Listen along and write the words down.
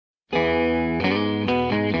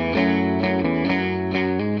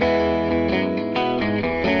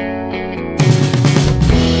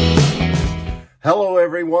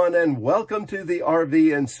everyone, and welcome to the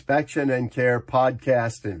RV Inspection and Care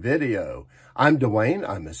podcast and video. I'm Dwayne.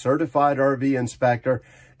 I'm a certified RV inspector,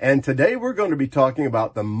 and today we're going to be talking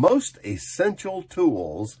about the most essential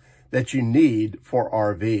tools that you need for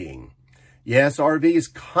RVing. Yes,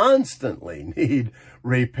 RVs constantly need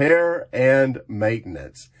repair and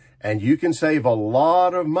maintenance, and you can save a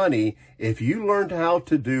lot of money if you learned how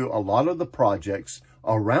to do a lot of the projects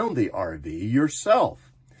around the RV yourself.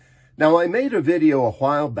 Now, I made a video a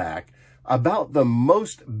while back about the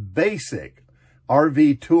most basic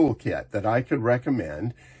RV toolkit that I could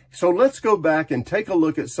recommend. So let's go back and take a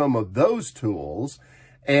look at some of those tools,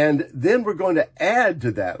 and then we're going to add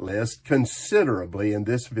to that list considerably in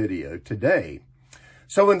this video today.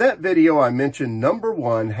 So in that video, I mentioned number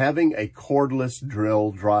one, having a cordless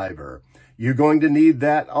drill driver. You're going to need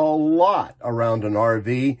that a lot around an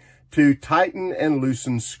RV to tighten and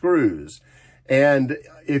loosen screws. And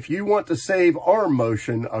if you want to save arm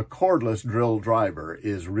motion, a cordless drill driver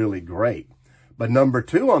is really great. But number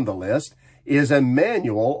two on the list is a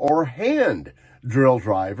manual or hand drill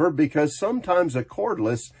driver, because sometimes a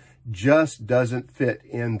cordless just doesn't fit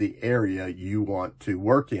in the area you want to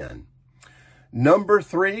work in. Number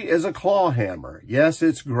three is a claw hammer. Yes,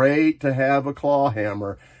 it's great to have a claw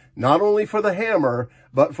hammer, not only for the hammer,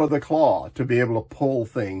 but for the claw to be able to pull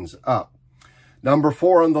things up. Number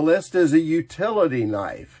four on the list is a utility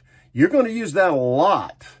knife. You're going to use that a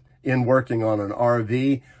lot in working on an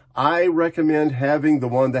RV. I recommend having the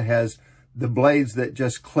one that has the blades that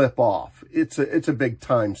just clip off. It's a big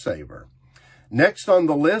time saver. Next on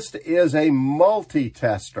the list is a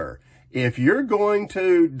multi-tester. If you're going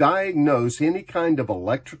to diagnose any kind of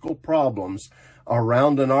electrical problems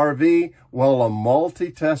around an RV, well, a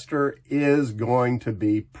multi-tester is going to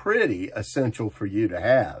be pretty essential for you to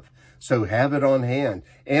have. So have it on hand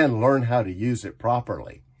and learn how to use it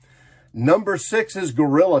properly. Number six is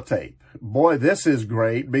Gorilla Tape. Boy, this is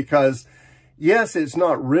great because, yes, it's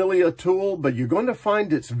not really a tool, but you're going to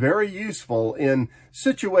find it's very useful in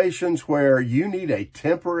situations where you need a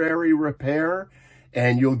temporary repair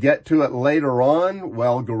and you'll get to it later on.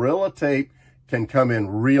 Well, Gorilla Tape can come in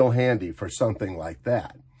real handy for something like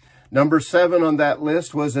that. Number seven on that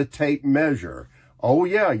list was a tape measure. Oh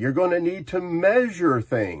yeah, you're going to need to measure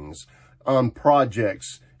things on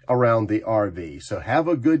projects around the RV. So have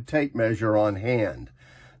a good tape measure on hand.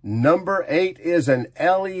 Number eight is an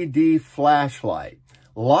LED flashlight.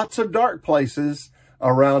 Lots of dark places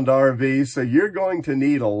around RVs, so you're going to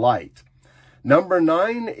need a light. Number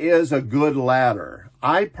nine is a good ladder.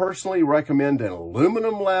 I personally recommend an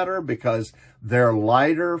aluminum ladder because they're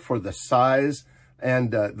lighter for the size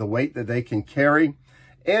and the weight that they can carry.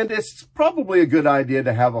 And it's probably a good idea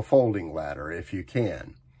to have a folding ladder if you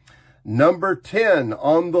can. Number 10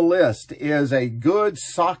 on the list is a good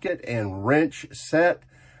socket and wrench set.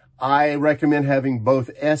 I recommend having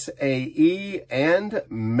both SAE and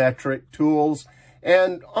metric tools.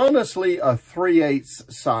 And honestly, a 3/8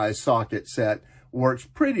 size socket set works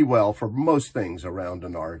pretty well for most things around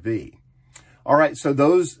an RV. All right, so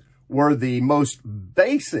those were the most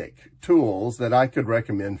basic tools that I could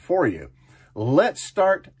recommend for you. Let's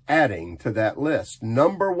start adding to that list.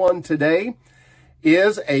 Number one today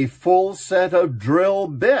is a full set of drill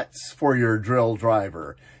bits for your drill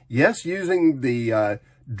driver. Yes, using the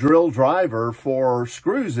drill driver for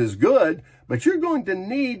screws is good, but you're going to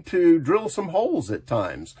need to drill some holes at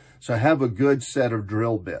times. So have a good set of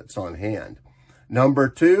drill bits on hand. Number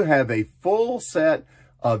two, have a full set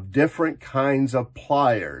of different kinds of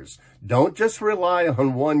pliers. Don't just rely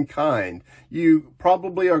on one kind. You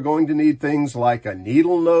probably are going to need things like a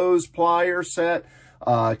needle nose plier set,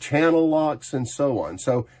 channel locks, and so on.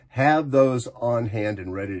 So have those on hand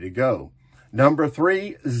and ready to go. Number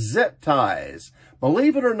three, zip ties.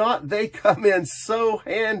 Believe it or not, they come in so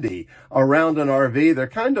handy around an RV. They're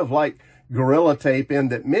kind of like Gorilla Tape in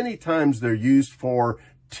that many times they're used for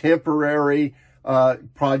temporary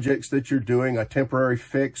projects that you're doing, a temporary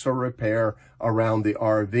fix or repair around the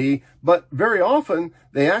RV. But very often,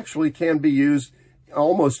 they actually can be used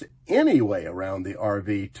almost any way around the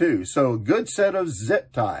RV too. So a good set of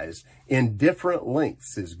zip ties in different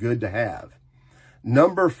lengths is good to have.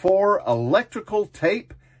 Number four, electrical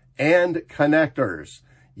tape and connectors.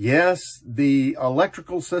 Yes, the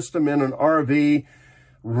electrical system in an RV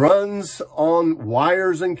runs on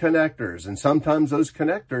wires and connectors, and sometimes those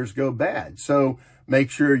connectors go bad. So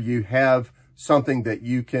make sure you have something that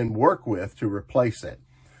you can work with to replace it.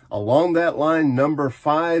 Along that line, number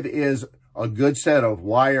five is a good set of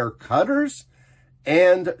wire cutters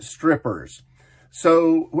and strippers.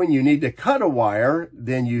 So when you need to cut a wire,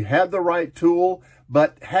 then you have the right tool,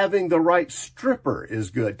 but having the right stripper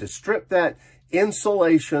is good to strip that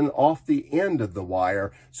insulation off the end of the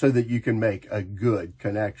wire so that you can make a good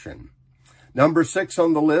connection. Number 6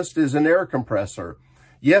 on the list is an air compressor.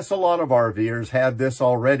 Yes, a lot of RVers have this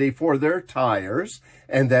already for their tires,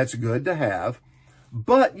 and that's good to have.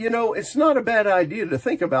 But, you know, it's not a bad idea to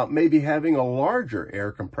think about maybe having a larger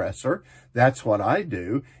air compressor. That's what I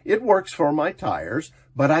do. It works for my tires,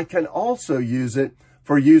 but I can also use it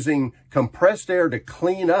for using compressed air to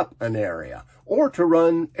clean up an area or to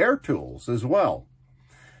run air tools as well.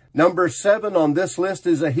 Number 7 on this list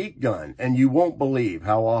is a heat gun, and you won't believe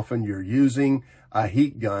how often you're using a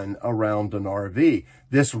heat gun around an RV.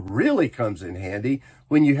 This really comes in handy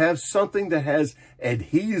when you have something that has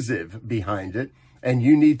adhesive behind it and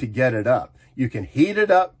you need to get it up. You can heat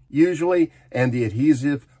it up usually, and the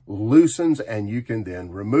adhesive loosens and you can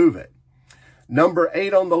then remove it. Number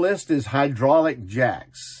 8 on the list is hydraulic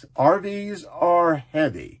jacks. RVs are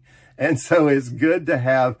heavy, and so it's good to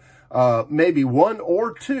have maybe 1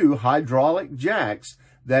 or 2 hydraulic jacks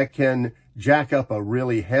that can jack up a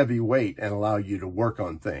really heavy weight and allow you to work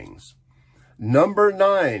on things. Number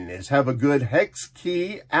 9 is have a good hex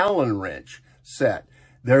key Allen wrench set.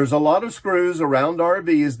 There's a lot of screws around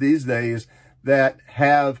RVs these days that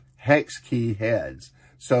have hex key heads.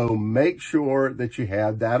 So make sure that you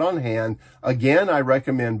have that on hand. Again, I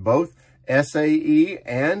recommend both SAE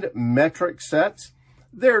and metric sets.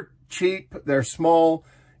 They're cheap, they're small.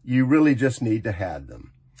 You really just need to have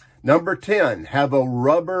them. Number 10, have a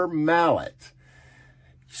rubber mallet.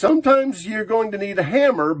 Sometimes you're going to need a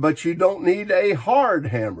hammer, but you don't need a hard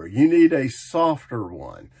hammer. You need a softer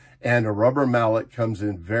one, and a rubber mallet comes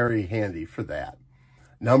in very handy for that.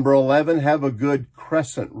 Number 11, have a good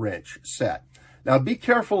crescent wrench set. Now be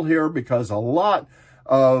careful here because a lot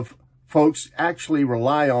of folks actually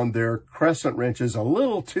rely on their crescent wrenches a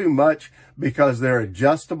little too much because they're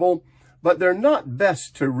adjustable, but they're not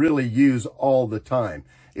best to really use all the time.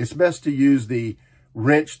 It's best to use the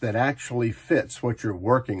wrench that actually fits what you're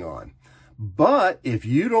working on. But if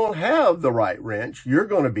you don't have the right wrench, you're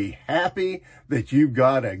going to be happy that you've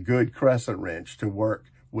got a good crescent wrench to work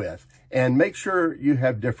with. And make sure you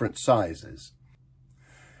have different sizes.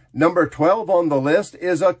 Number 12 on the list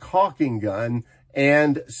is a caulking gun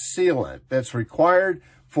and sealant that's required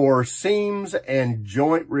for seams and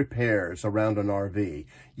joint repairs around an RV.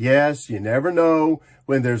 Yes, you never know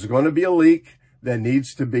when there's going to be a leak that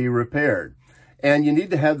needs to be repaired. And you need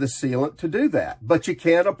to have the sealant to do that. But you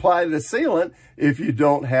can't apply the sealant if you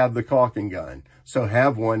don't have the caulking gun. So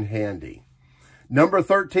have one handy. Number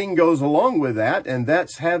 13 goes along with that, and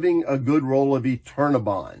that's having a good roll of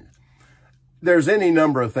Eternabond. There's any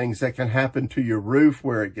number of things that can happen to your roof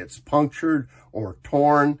where it gets punctured or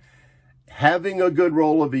torn. Having a good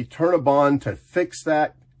roll of Eternabond to fix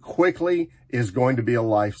that quickly is going to be a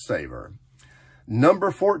lifesaver.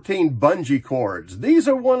 Number 14, bungee cords. These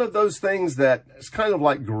are one of those things that is kind of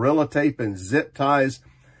like Gorilla Tape and zip ties.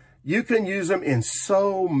 You can use them in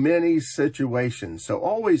so many situations, so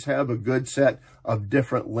always have a good set of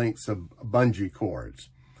different lengths of bungee cords.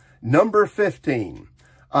 Number 15,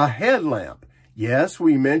 a headlamp. Yes,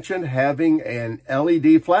 we mentioned having an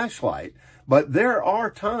LED flashlight, but there are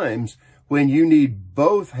times when you need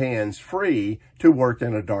both hands free to work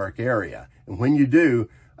in a dark area. And when you do,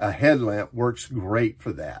 a headlamp works great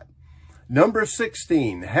for that. Number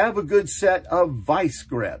 16, have a good set of vice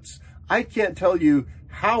grips. I can't tell you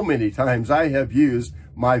how many times I have used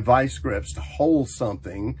my vice grips to hold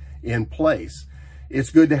something in place. It's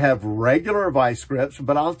good to have regular vice grips,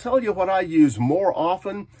 but I'll tell you what I use more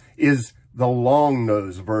often is the long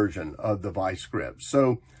nose version of the vice grips.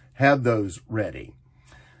 So have those ready.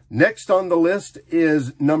 Next on the list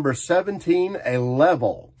is number 17, a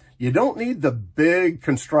level. You don't need the big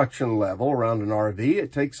construction level around an RV.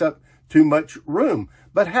 It takes up too much room,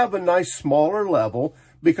 but have a nice smaller level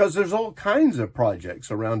because there's all kinds of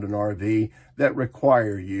projects around an RV that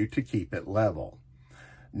require you to keep it level.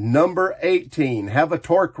 Number 18, have a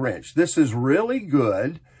torque wrench. This is really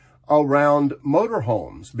good around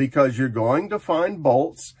motorhomes because you're going to find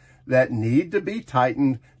bolts that need to be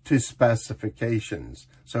tightened to specifications.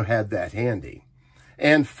 So have that handy.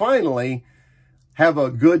 And finally, have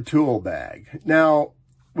a good tool bag. Now,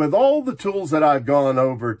 with all the tools that I've gone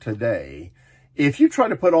over today, if you try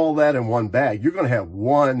to put all that in one bag, you're going to have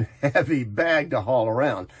one heavy bag to haul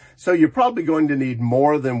around. So you're probably going to need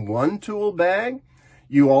more than one tool bag.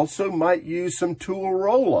 You also might use some tool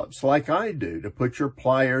roll-ups like I do to put your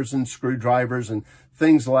pliers and screwdrivers and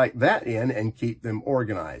things like that in and keep them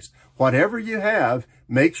organized. Whatever you have,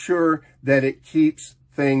 make sure that it keeps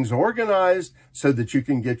things organized so that you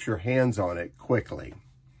can get your hands on it quickly.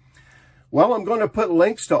 Well, I'm going to put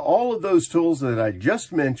links to all of those tools that I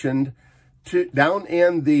just mentioned down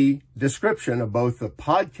in the description of both the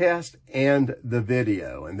podcast and the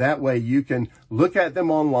video. And that way you can look at them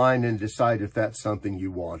online and decide if that's something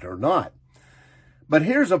you want or not. But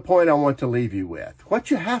here's a point I want to leave you with. What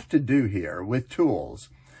you have to do here with tools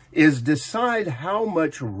is decide how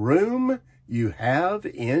much room you have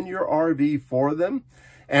in your RV for them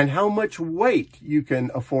and how much weight you can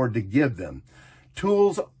afford to give them.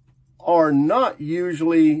 Tools are not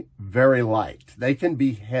usually very light. They can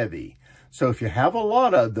be heavy. So if you have a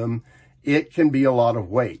lot of them, it can be a lot of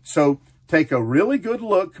weight. So take a really good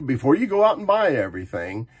look before you go out and buy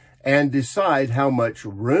everything and decide how much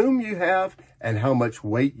room you have and how much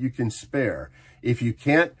weight you can spare. If you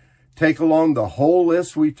can't take along the whole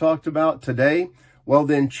list we talked about today, well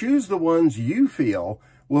then choose the ones you feel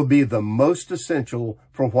will be the most essential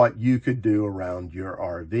for what you could do around your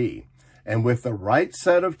RV. And with the right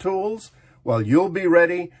set of tools, well, you'll be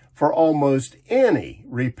ready for almost any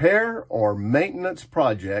repair or maintenance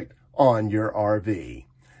project on your RV.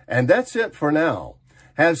 And that's it for now.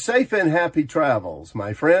 Have safe and happy travels,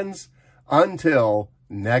 my friends. Until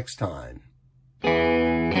next time.